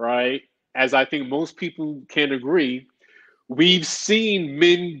 right, as I think most people can agree, we've seen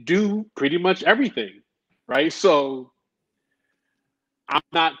men do pretty much everything, right? So I'm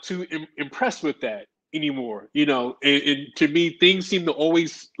not too impressed with that anymore, and to me, things seem to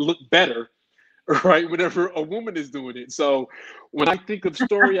always look better, right, whenever a woman is doing it. So when I think of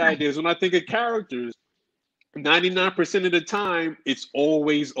story ideas, when I think of characters, 99% of the time, it's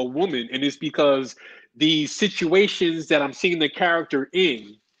always a woman. And it's because the situations that I'm seeing the character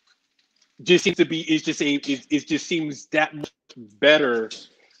in just seems to be, it just seems that much better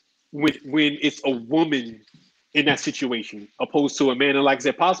when it's a woman in that situation opposed to a man. And like I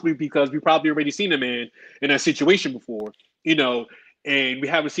said, possibly because we probably already seen a man in that situation before, and we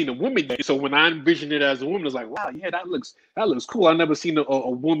haven't seen a woman yet. So when I envision it as a woman, it's like, wow, yeah, that looks cool. I've never seen a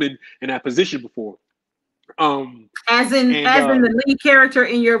woman in that position before. As in the lead character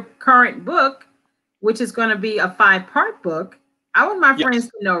in your current book, which is going to be a 5-part book. I want my friends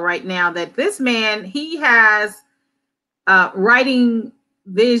to know right now that this man, he has writing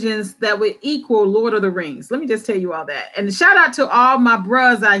visions that would equal Lord of the Rings. Let me just tell you all that. And shout out to all my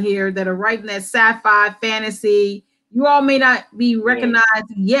bros out here that are writing that sci-fi fantasy. You all may not be recognized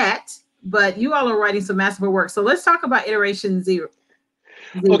yet, but you all are writing some masterful work. So let's talk about Iteration Zero.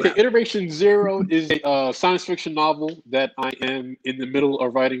 Okay, Iteration Zero is a science fiction novel that I am in the middle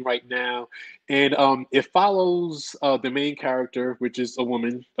of writing right now. And it follows the main character, which is a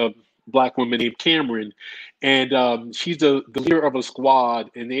woman, a Black woman named Cameron. And she's the leader of a squad,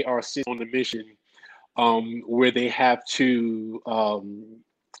 and they are sent on a mission where they have to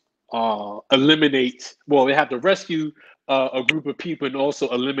eliminate, well, they have to rescue a group of people and also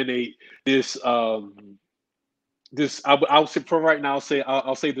eliminate this I'll say for right now.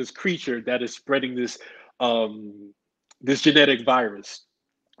 I'll say this creature that is spreading this this genetic virus.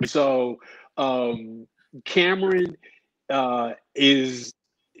 So Cameron is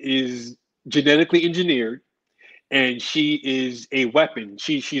genetically engineered, and she is a weapon.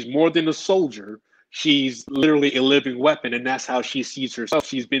 She's more than a soldier. She's literally a living weapon, and that's how she sees herself.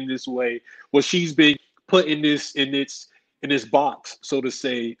 She's been this way. Well, she's been put in this box, so to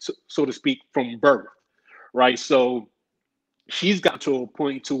speak, from birth. Right, so she's got to a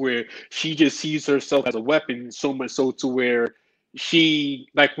point to where she just sees herself as a weapon, so much so to where she,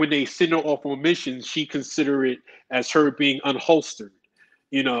 like when they send her off on missions, she consider it as her being unholstered,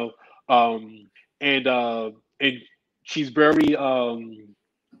 you know, and she's very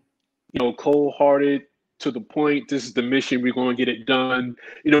cold-hearted to the point. This is the mission, we're going to get it done,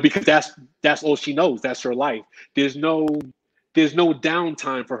 because that's all she knows. That's her life. There's no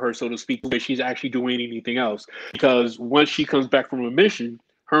downtime for her, so to speak, where she's actually doing anything else. Because once she comes back from a mission,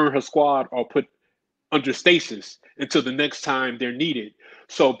 her and her squad are put under stasis until the next time they're needed.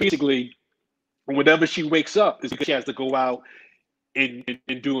 So basically, whenever she wakes up, is because she has to go out and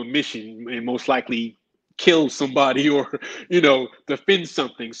do a mission and most likely kill somebody or, defend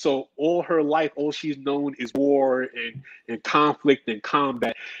something. So all her life, all she's known is war and conflict and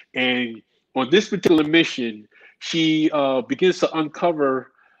combat. And on this particular mission, she begins to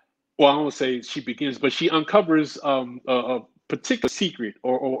uncover, well, I won't say she begins, but she uncovers a particular secret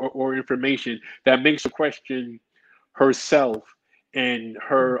or information that makes her question herself and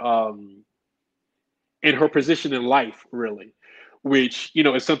her position in life, really, which,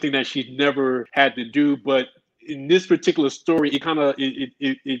 is something that she's never had to do. But in this particular story,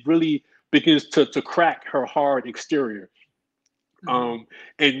 it really begins to crack her hard exterior. And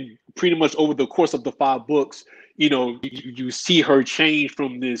pretty much over the course of the 5 books, you see her change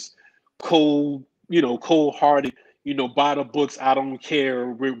from this cold-hearted, buy the books, I don't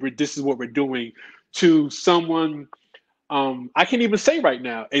care, this is what we're doing, to someone, I can't even say right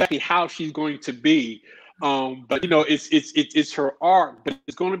now exactly how she's going to be. But it's her arc, but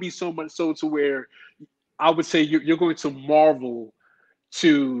it's going to be so much so to where I would say you're going to marvel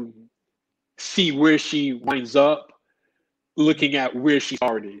to see where she winds up, looking at where she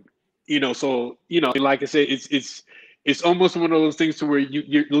started. So like I said, It's almost one of those things to where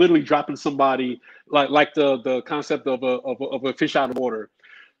you're literally dropping somebody, like the concept of a fish out of water.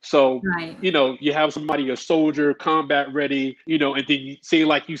 So, Right. you have somebody, a soldier, combat ready, and then you say,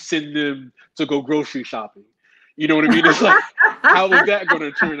 like, you send them to go grocery shopping. You know what I mean? It's like, how is that going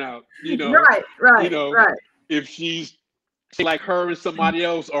to turn out? Right, You right, know, right. if she's, say, like, her and somebody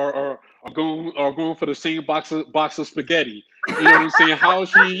else are going for the same box of spaghetti. You know what I'm saying? How is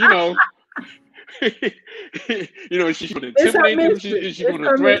she, is she going to It's her intimidate them? mission. Is she It's going to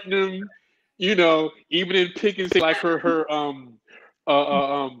her mission. threaten them? Even in picking, say, like, her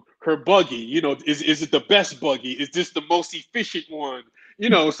buggy. Is it the best buggy? Is this the most efficient one?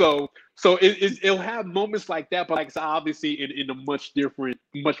 So it'll have moments like that, but, like, it's obviously in a much different,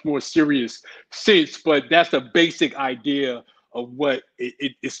 much more serious sense. But that's the basic idea of what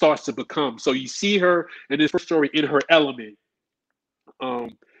it starts to become. So you see her in this first story in her element.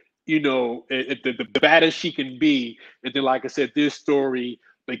 Um, the baddest she can be, and then, like I said, this story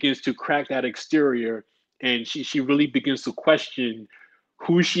begins to crack that exterior, and she really begins to question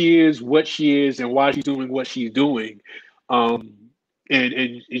who she is, what she is, and why she's doing what she's doing. Um,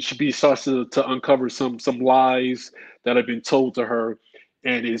 and she starts to uncover some lies that have been told to her,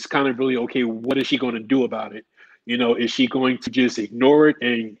 and it's kind of really, okay, what is she going to do about it? Is she going to just ignore it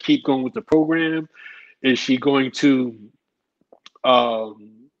and keep going with the program? Is she going to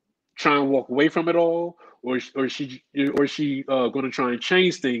um, try and walk away from it all, or going to try and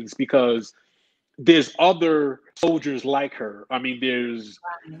change things? Because there's other soldiers like her. I mean, there's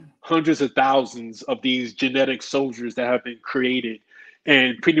hundreds of thousands of these genetic soldiers that have been created,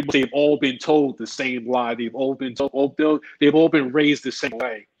 and pretty much they've all been told the same lie. They've all been told, they've all been raised the same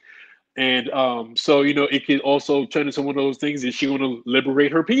way. And so, it could also turn into one of those things. Is she going to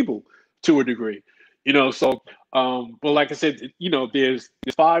liberate her people to a degree? So, but like I said, there's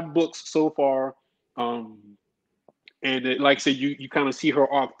 5 books so far. And like I said, you kind of see her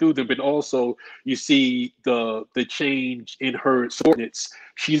arc through them, but also you see the change in her subordinates.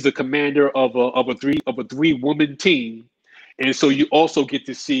 She's the commander of a 3-woman team, and so you also get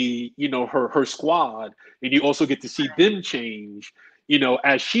to see her squad, and you also get to see them change.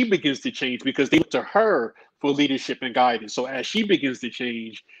 As she begins to change, because they look to her for leadership and guidance. So as she begins to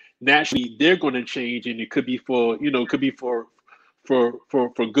change, naturally they're going to change, and it could be for good, or it could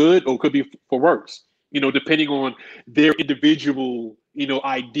be for worse. Depending on their individual,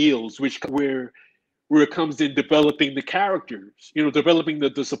 ideals, where it comes in developing the characters, developing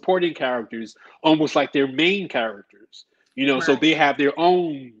the supporting characters, almost like their main characters. So Right. they have their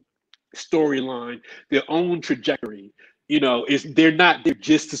own storyline, their own trajectory. They're not there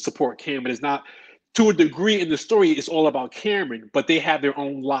just to support Cameron. It's not, to a degree in the story, it's all about Cameron, but they have their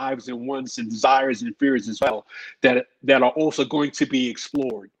own lives and wants and desires and fears as well that are also going to be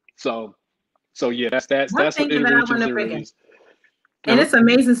explored. So yeah, One that's what thing that I want Iterations to there bring in, is. and Uh-huh. it's an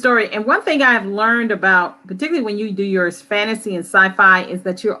amazing story. And one thing I've learned about, particularly when you do your fantasy and sci-fi, is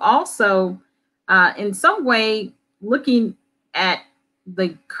that you're also, in some way, looking at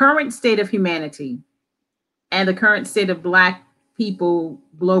the current state of humanity and the current state of Black people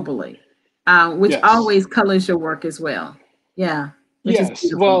globally, which Yes. always colors your work as well. Yeah, which is Yes.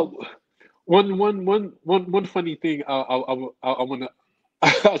 beautiful. Well, one funny thing I want to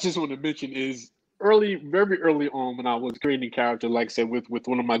I just want to mention is very early on, when I was creating character, like I said, with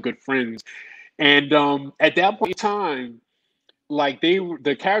one of my good friends, and at that point in time, like,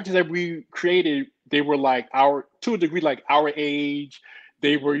 the characters that we created, they were like to a degree, like our age.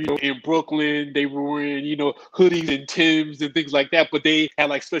 They were, in Brooklyn. They were wearing, hoodies and Timbs and things like that, but they had,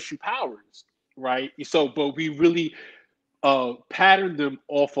 like, special powers, right? So, but we really patterned them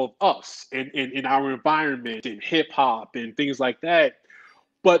off of us and in our environment and hip hop and things like that.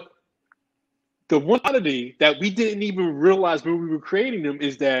 But the one oddity that we didn't even realize when we were creating them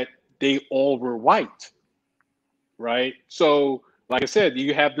is that they all were white, right? So, like I said,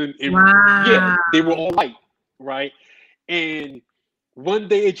 you have them in, yeah, Wow. they were all white, right? And one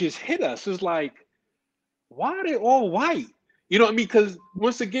day it just hit us. It's like, why are they all white? You know what I mean? Because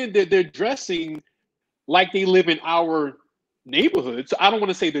once again, they're dressing like they live in our neighborhood. So I don't want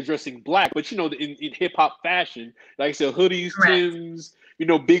to say they're dressing black, but in hip hop fashion, like I said, hoodies, Correct. Tims,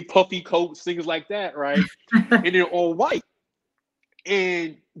 big puffy coats, things like that, right? And they're all white.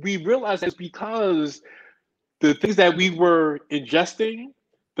 And we realized that's because the things that we were ingesting,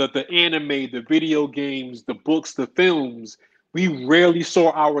 the anime, the video games, the books, the films, we rarely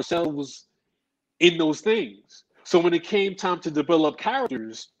saw ourselves in those things. So when it came time to develop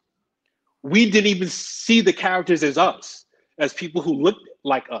characters, we didn't even see the characters as us, as people who looked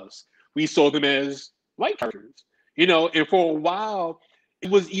like us. We saw them as white characters, and for a while, it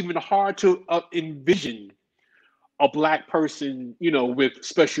was even hard to envision a black person, with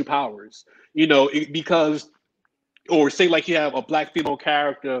special powers, because, or say like you have a black female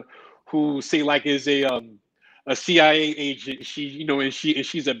character who say like is a CIA agent. She, and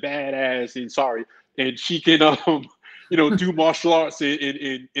she's a badass and sorry, and she can do martial arts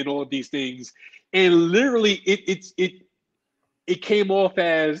and all of these things. And literally, it came off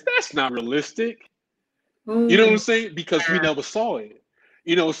as that's not realistic. You know what I'm saying? Because we never saw it.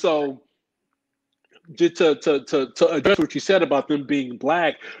 So just to address what you said about them being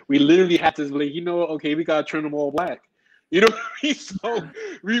black, we literally had to like, okay, we gotta turn them all black. So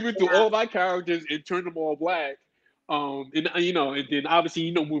we went through all of our characters and turned them all black. And then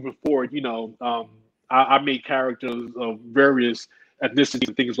obviously, moving forward, I made characters of various ethnicities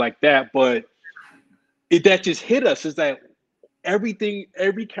and things like that. But that just hit us is that every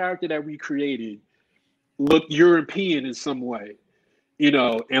character that we created looked European in some way.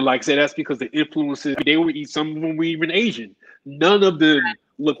 And like I said, that's because the influences, some of them were even Asian. None of them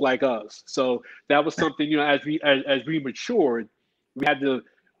look like us. So that was something, as we matured, we had to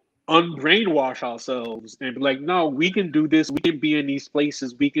unbrainwash ourselves and be like, no, we can do this. We can be in these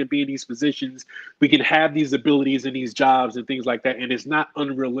places. We can be in these positions. We can have these abilities in these jobs and things like that. And it's not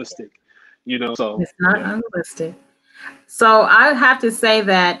unrealistic, so. It's not unrealistic. So I have to say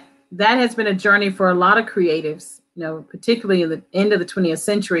that has been a journey for a lot of creatives, particularly in the end of the 20th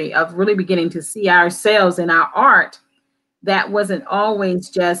century, of really beginning to see ourselves in our art that wasn't always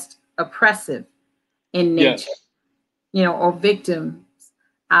just oppressive in nature, or victims.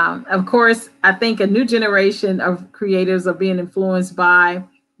 Of course, I think a new generation of creators are being influenced by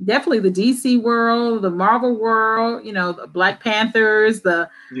definitely the DC world, the Marvel world, the Black Panthers, the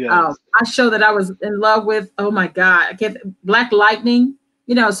show that I was in love with. Oh my God, I can't, Black Lightning.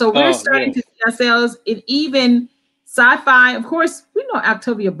 So we're starting to see ourselves in even sci-fi. Of course, we know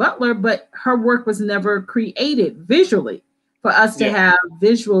Octavia Butler, but her work was never created visually for us to have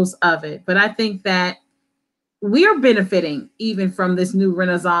visuals of it. But I think that we're benefiting even from this new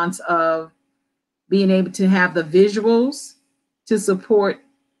renaissance of being able to have the visuals to support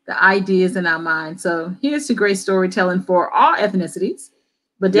the ideas in our mind. So here's to great storytelling for all ethnicities,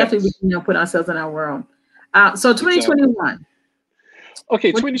 but definitely we can put ourselves in our world. So 2021. Exactly.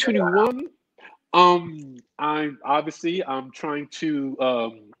 Okay, 2021. I'm trying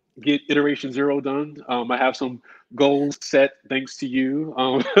to get iteration 0 done. I have some goals set thanks to you.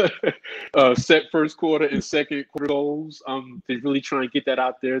 Set first quarter and second quarter goals. To really try and get that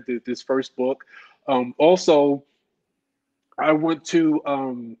out there. This first book. Also, I want to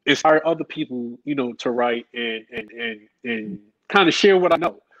inspire other people, to write and kind of share what I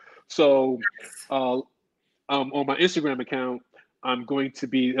know. So, on my Instagram account, I'm going to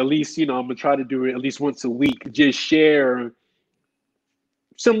be at least, I'm going to try to do it at least once a week. Just share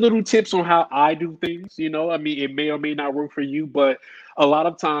some little tips on how I do things. I mean, it may or may not work for you, but a lot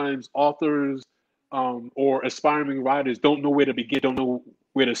of times authors or aspiring writers don't know where to begin, don't know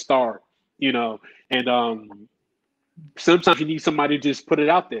where to start, and sometimes you need somebody to just put it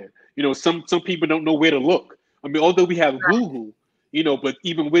out there. Some people don't know where to look. I mean, although we have Google, but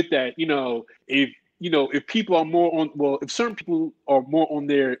even with that, if people are more on, if certain people are more on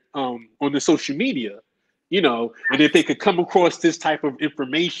their on the social media, and if they could come across this type of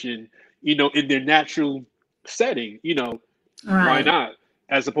information, in their natural setting, why not?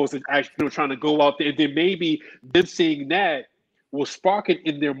 As opposed to actually trying to go out there, and then maybe them seeing that will spark it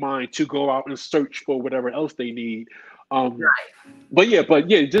in their mind to go out and search for whatever else they need. But yeah,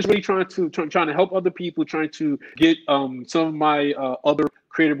 just really trying to help other people, trying to get some of my other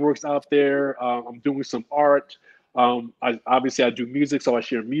creative works out there. I'm doing some art. I do music, so I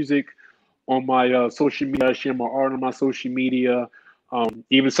share music on my social media. I share my art on my social media.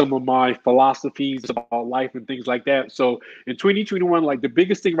 Even some of my philosophies about life and things like that. So in 2021, like the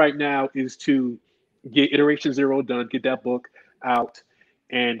biggest thing right now is to get iteration 0 done, get that book out,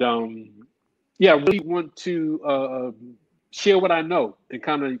 and I really want to share what I know and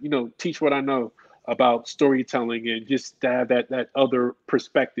kind of, teach what I know about storytelling and just to have that other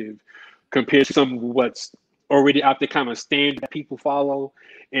perspective compared to some of what's already out there kind of standard that people follow.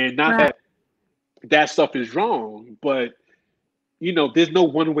 And not that stuff is wrong, but, there's no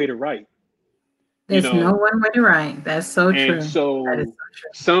one way to write. There's no one way to write. That's so true. And so,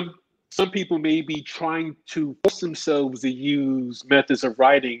 some people may be trying to force themselves to use methods of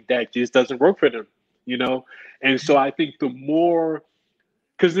writing that just doesn't work for them, And so I think the more,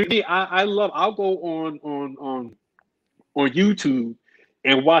 because I'll go on YouTube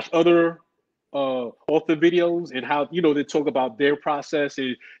and watch other author videos and how, they talk about their process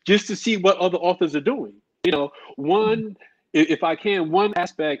and just to see what other authors are doing. One, if I can, one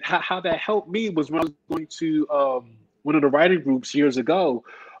aspect how that helped me was when I was going to one of the writing groups years ago.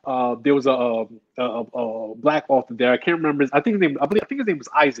 There was a black author there. I can't remember. I think his name was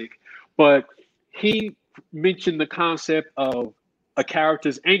Isaac, but he mentioned the concept of a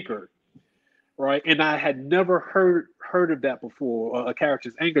character's anchor, right? And I had never heard of that before. A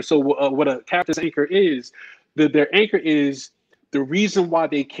character's anchor. So what a character's anchor is, their anchor is the reason why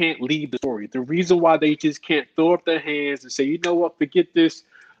they can't leave the story, the reason why they just can't throw up their hands and say, you know what, forget this.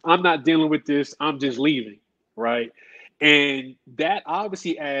 I'm not dealing with this. I'm just leaving, right? And that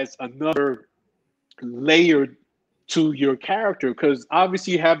obviously adds another layer to your character because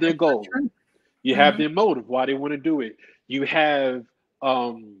obviously you have their goal, you have their motive, why they want to do it. You have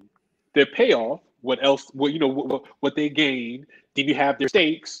their payoff, what else, what they gain. Then you have their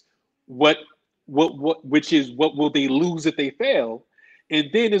stakes, which is what will they lose if they fail. And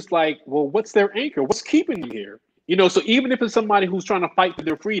then it's like, well, what's their anchor? What's keeping them here? So even if it's somebody who's trying to fight for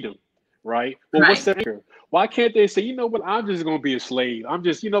their freedom, right? Well, what's their anchor? Why can't they say, you know what, I'm just going to be a slave. I'm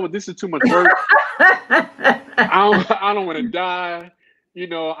just, you know what, this is too much work. I don't want to die.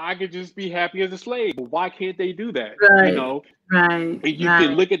 I could just be happy as a slave. But why can't they do that? Right. And you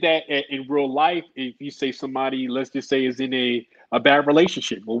can look at that in real life. If you say somebody, let's just say, is in a bad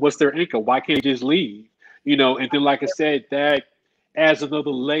relationship, well, what's their anchor? Why can't they just leave? And then, like I said, that adds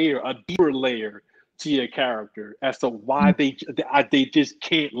another layer, a deeper layer to your character as to why they just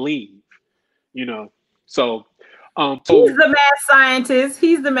can't leave. So he's the mad scientist.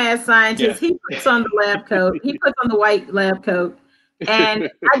 He's the mad scientist. Yeah. He puts on the lab coat. He puts on the white lab coat. And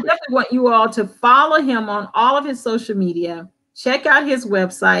I definitely want you all to follow him on all of his social media. Check out his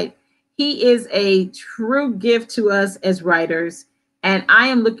website. He is a true gift to us as writers. And I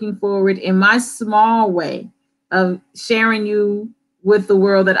am looking forward in my small way of sharing you with the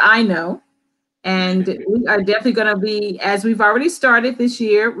world that I know. And we are definitely going to be, as we've already started this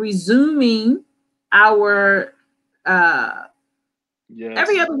year, resuming our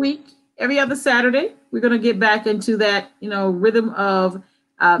every other week, every other Saturday. We're going to get back into that, rhythm of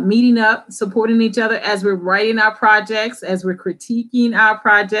meeting up, supporting each other as we're writing our projects, as we're critiquing our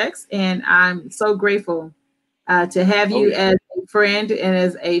projects. And I'm so grateful to have you as a friend and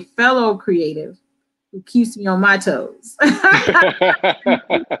as a fellow creative who keeps me on my toes.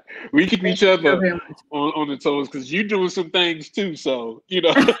 We keep each other on the toes because you're doing some things too. So,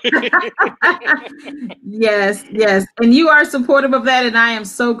 Yes. And you are supportive of that. And I am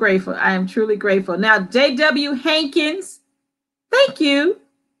so grateful. I am truly grateful. Now, JW Hankins, thank you.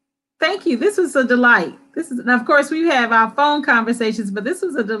 Thank you. This was a delight. And of course, we have our phone conversations, but this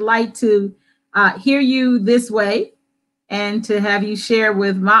was a delight to hear you this way and to have you share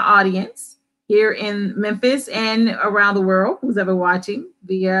with my audience here in Memphis and around the world, who's ever watching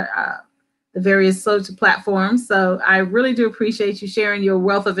via the various social platforms. So I really do appreciate you sharing your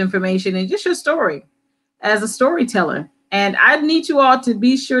wealth of information and just your story as a storyteller. And I need you all to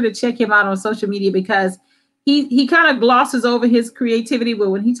be sure to check him out on social media because he kind of glosses over his creativity. But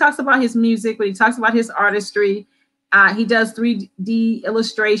when he talks about his music, when he talks about his artistry, he does 3D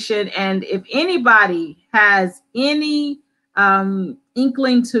illustration. And if anybody has any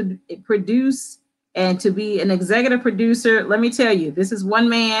inkling to produce and to be an executive producer, let me tell you, this is one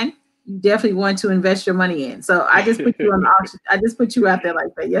man you definitely want to invest your money in. So I just put you on the auction. I just put you out there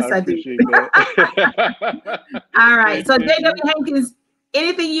like that. Yes, I do. All right. So JW Hankins,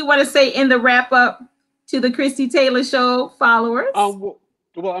 anything you want to say in the wrap up to the Christie Taylor Show followers? Well,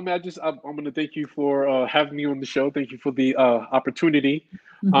 I mean, I'm going to thank you for having me on the show. Thank you for the opportunity.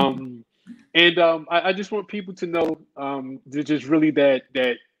 And I just want people to know just really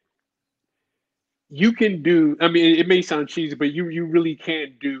that you can do. I mean, it may sound cheesy, but you really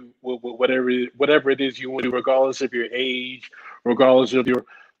can do whatever it is you want to do, regardless of your age, regardless of your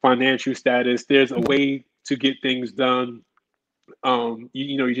financial status. There's a way to get things done.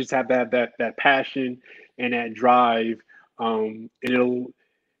 You just have that passion and that drive, and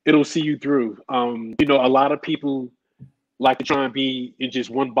it'll see you through. A lot of people like to try and be in just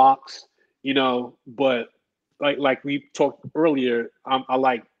one box. But like we talked earlier, I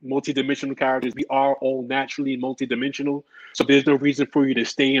like multidimensional characters. We are all naturally multidimensional, so there's no reason for you to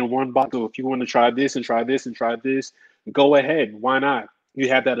stay in one box. So if you want to try this and try this and try this, go ahead. Why not? You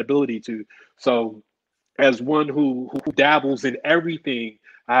have that ability to. So, as one who dabbles in everything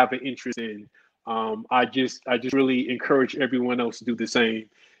I have an interest in, I just really encourage everyone else to do the same,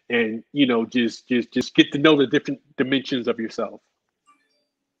 and just get to know the different dimensions of yourself.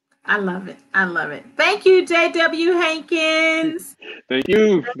 I love it. Thank you, JW Hankins. Thank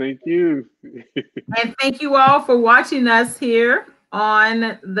you. And thank you all for watching us here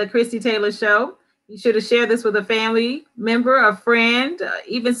on the Christie Taylor Show. You should have shared this with a family member, a friend,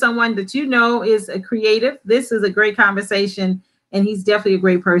 even someone that you know is a creative. This is a great conversation, and he's definitely a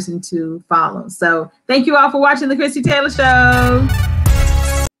great person to follow. So thank you all for watching the Christie Taylor Show.